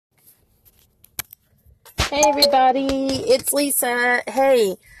Hey everybody, it's Lisa.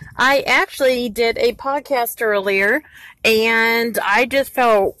 Hey, I actually did a podcast earlier and I just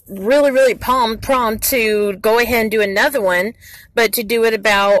felt really prompt to go ahead and do another one, but to do it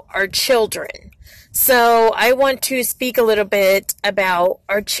about our children. So I want to speak a little bit about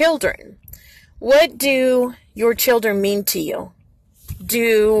our children. What do your children mean to you?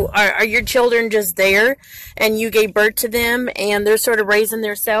 Are your children just there and you gave birth to them and they're sort of raising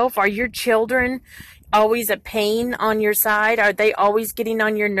themselves? Are your children always a pain on your side? Are they always getting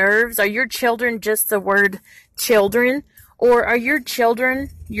on your nerves? Are your children just the word children? Or are your children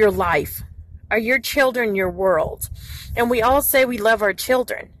your life? Are your children your world? And we all say we love our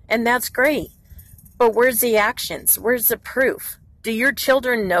children, and that's great. But where's the actions? Where's the proof? Do your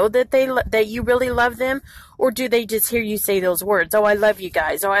children know that you really love them? Or do they just hear you say those words? Oh, I love you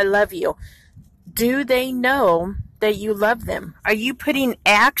guys. Oh, I love you. Do they know that you love them? Are you putting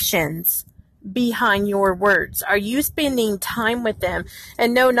actions behind your words? Are you spending time with them?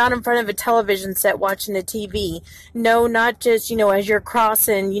 And no, not in front of a television set watching the TV. No, not just, as you're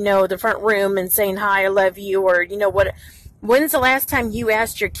crossing, the front room and saying, hi, I love you, or, what. When's the last time you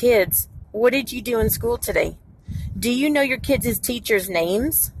asked your kids, what did you do in school today? Do you know your kids' teachers'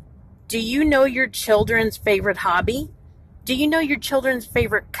 names? Do you know your children's favorite hobby? Do you know your children's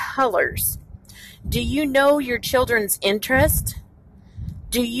favorite colors? Do you know your children's interest?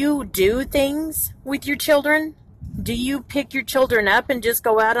 Do you do things with your children? Do you pick your children up and just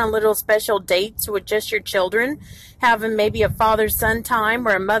go out on little special dates with just your children, having maybe a father-son time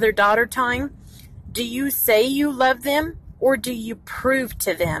or a mother-daughter time? Do you say you love them, or do you prove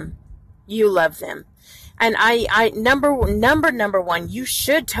to them you love them? And number one, you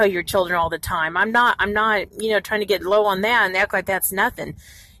should tell your children all the time. I'm not, trying to get low on that and act like that's nothing.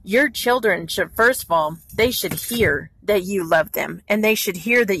 Your children should, first of all, they should hear that you love them. And they should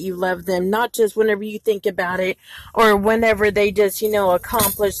hear that you love them, not just whenever you think about it or whenever they just,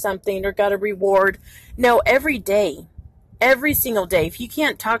 accomplish something or got a reward. No, every day. Every single day. If you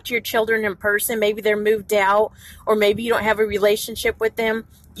can't talk to your children in person, maybe they're moved out, or maybe you don't have a relationship with them,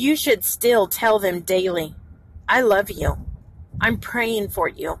 you should still tell them daily, I love you. I'm praying for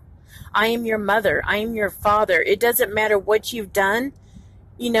you. I am your mother. I am your father. It doesn't matter what you've done.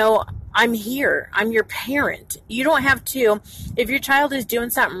 I'm here. I'm your parent. You don't have to, if your child is doing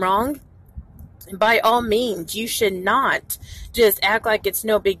something wrong, by all means, you should not just act like it's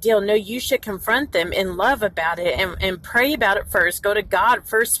no big deal. No, you should confront them in love about it and pray about it first. Go to God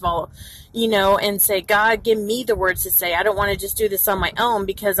first of all, and say, God, give me the words to say. I don't want to just do this on my own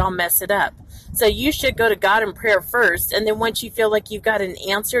because I'll mess it up. So you should go to God in prayer first. And then once you feel like you've got an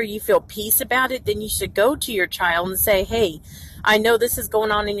answer, you feel peace about it, then you should go to your child and say, hey, I know this is going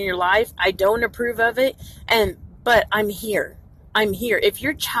on in your life. I don't approve of it, but I'm here. I'm here. If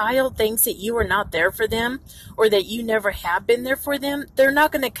your child thinks that you are not there for them or that you never have been there for them, they're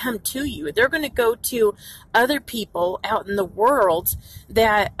not going to come to you. They're going to go to other people out in the world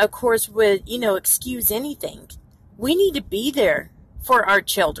that, of course, would, excuse anything. We need to be there for our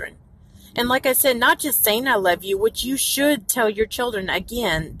children. And like I said, not just saying I love you, which you should tell your children,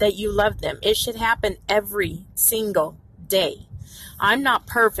 again, that you love them. It should happen every single day. I'm not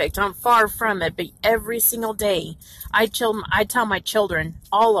perfect. I'm far from it. But every single day, I tell my children,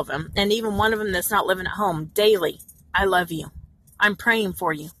 all of them, and even one of them that's not living at home, daily, I love you. I'm praying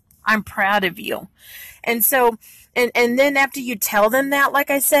for you. I'm proud of you. And so, and then after you tell them that,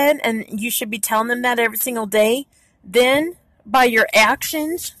 like I said, and you should be telling them that every single day, then by your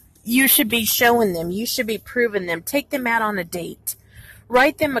actions, you should be showing them. You should be proving them. Take them out on a date.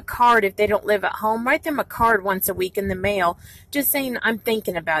 Write them a card if they don't live at home. Write them a card once a week in the mail just saying, I'm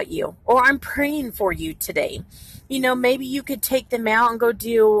thinking about you, or I'm praying for you today. Maybe you could take them out and go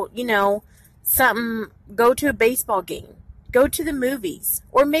do, something, go to a baseball game, go to the movies,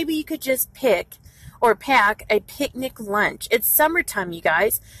 or maybe you could just pick or pack a picnic lunch. It's summertime, you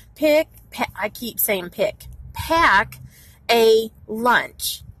guys. I keep saying pick. Pack a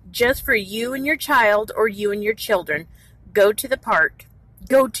lunch just for you and your child or you and your children. Go to the park.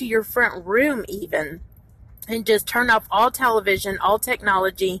 Go to your front room even and just turn off all television, all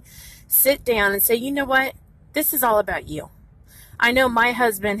technology, sit down and say, you know what? This is all about you. I know my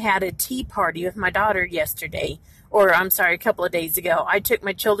husband had a tea party with my daughter yesterday, a couple of days ago. I took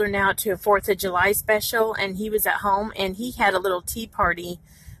my children out to a 4th of July special and he was at home and he had a little tea party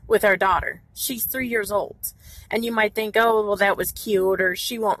with our daughter. She's 3 years old. And you might think, oh, well, that was cute or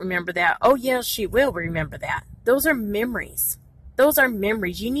she won't remember that. Oh, yeah, she will remember that. Those are memories. Those are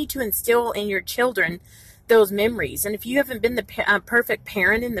memories. You need to instill in your children those memories. And if you haven't been the perfect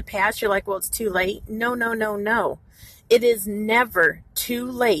parent in the past, you're like, well, it's too late. No. It is never too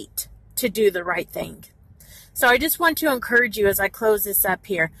late to do the right thing. So I just want to encourage you as I close this up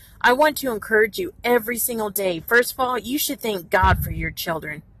here. I want to encourage you every single day. First of all, you should thank God for your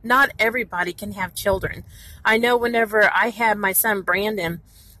children. Not everybody can have children. I know whenever I had my son Brandon,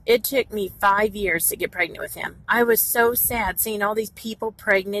 it took me 5 years to get pregnant with him. I was so sad seeing all these people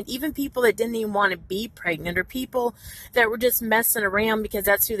pregnant, even people that didn't even want to be pregnant, or people that were just messing around because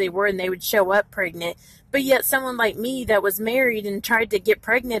that's who they were and they would show up pregnant. But yet someone like me that was married and tried to get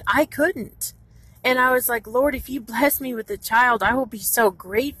pregnant, I couldn't. And I was like, Lord, if you bless me with a child, I will be so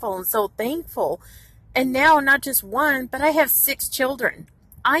grateful and so thankful. And now not just one, but I have 6 children.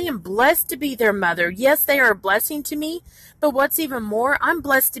 I am blessed to be their mother. Yes, they are a blessing to me, but what's even more, I'm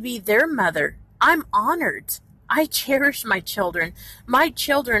blessed to be their mother. I'm honored. I cherish my children. My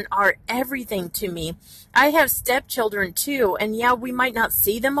children are everything to me. I have stepchildren too, and yeah, we might not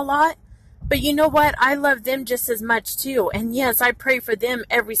see them a lot, but you know what? I love them just as much too. And yes, I pray for them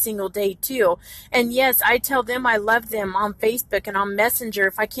every single day too. And yes, I tell them I love them on Facebook and on Messenger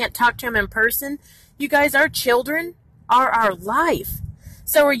if I can't talk to them in person. You guys, our children are our life.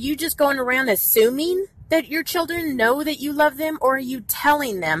 So are you just going around assuming that your children know that you love them, or are you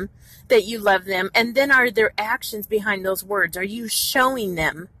telling them that you love them? And then are there actions behind those words? Are you showing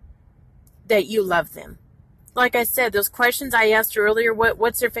them that you love them? Like I said, those questions I asked earlier,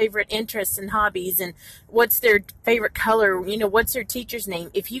 what's their favorite interests and hobbies, and what's their favorite color, what's their teacher's name?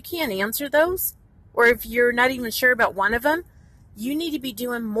 If you can't answer those, or if you're not even sure about one of them, you need to be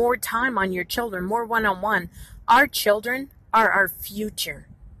doing more time on your children, more one-on-one. Our children are our future.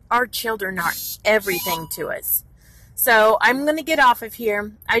 Our children are everything to us. So I'm going to get off of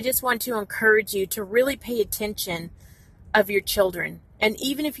here. I just want to encourage you to really pay attention of your children. And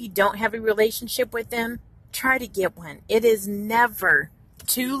even if you don't have a relationship with them, try to get one. It is never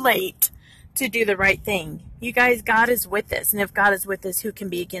too late to do the right thing. You guys, God is with us. And if God is with us, who can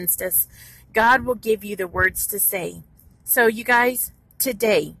be against us? God will give you the words to say. So you guys,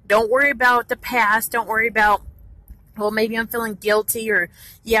 today, don't worry about the past. Don't worry about, well, maybe I'm feeling guilty, or,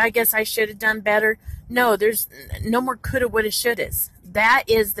 yeah, I guess I should have done better. No, there's no more coulda, woulda, shouldas. That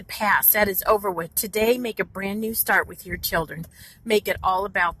is the past. That is over with. Today, make a brand new start with your children. Make it all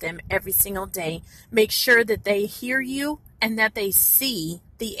about them every single day. Make sure that they hear you and that they see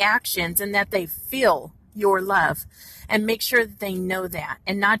the actions and that they feel your love. And make sure that they know that.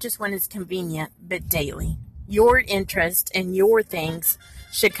 And not just when it's convenient, but daily. Your interest and your things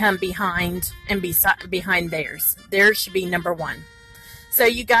should come behind and behind theirs. Theirs should be number one. So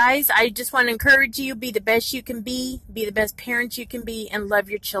you guys, I just want to encourage you, be the best you can be the best parents you can be, and love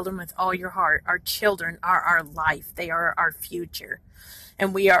your children with all your heart. Our children are our life. They are our future.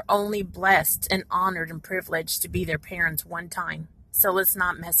 And we are only blessed and honored and privileged to be their parents one time. So let's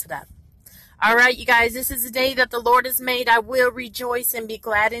not mess it up. All right, you guys, this is the day that the Lord has made. I will rejoice and be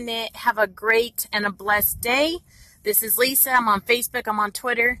glad in it. Have a great and a blessed day. This is Lisa. I'm on Facebook. I'm on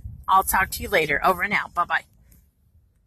Twitter. I'll talk to you later. Over and out. Bye-bye.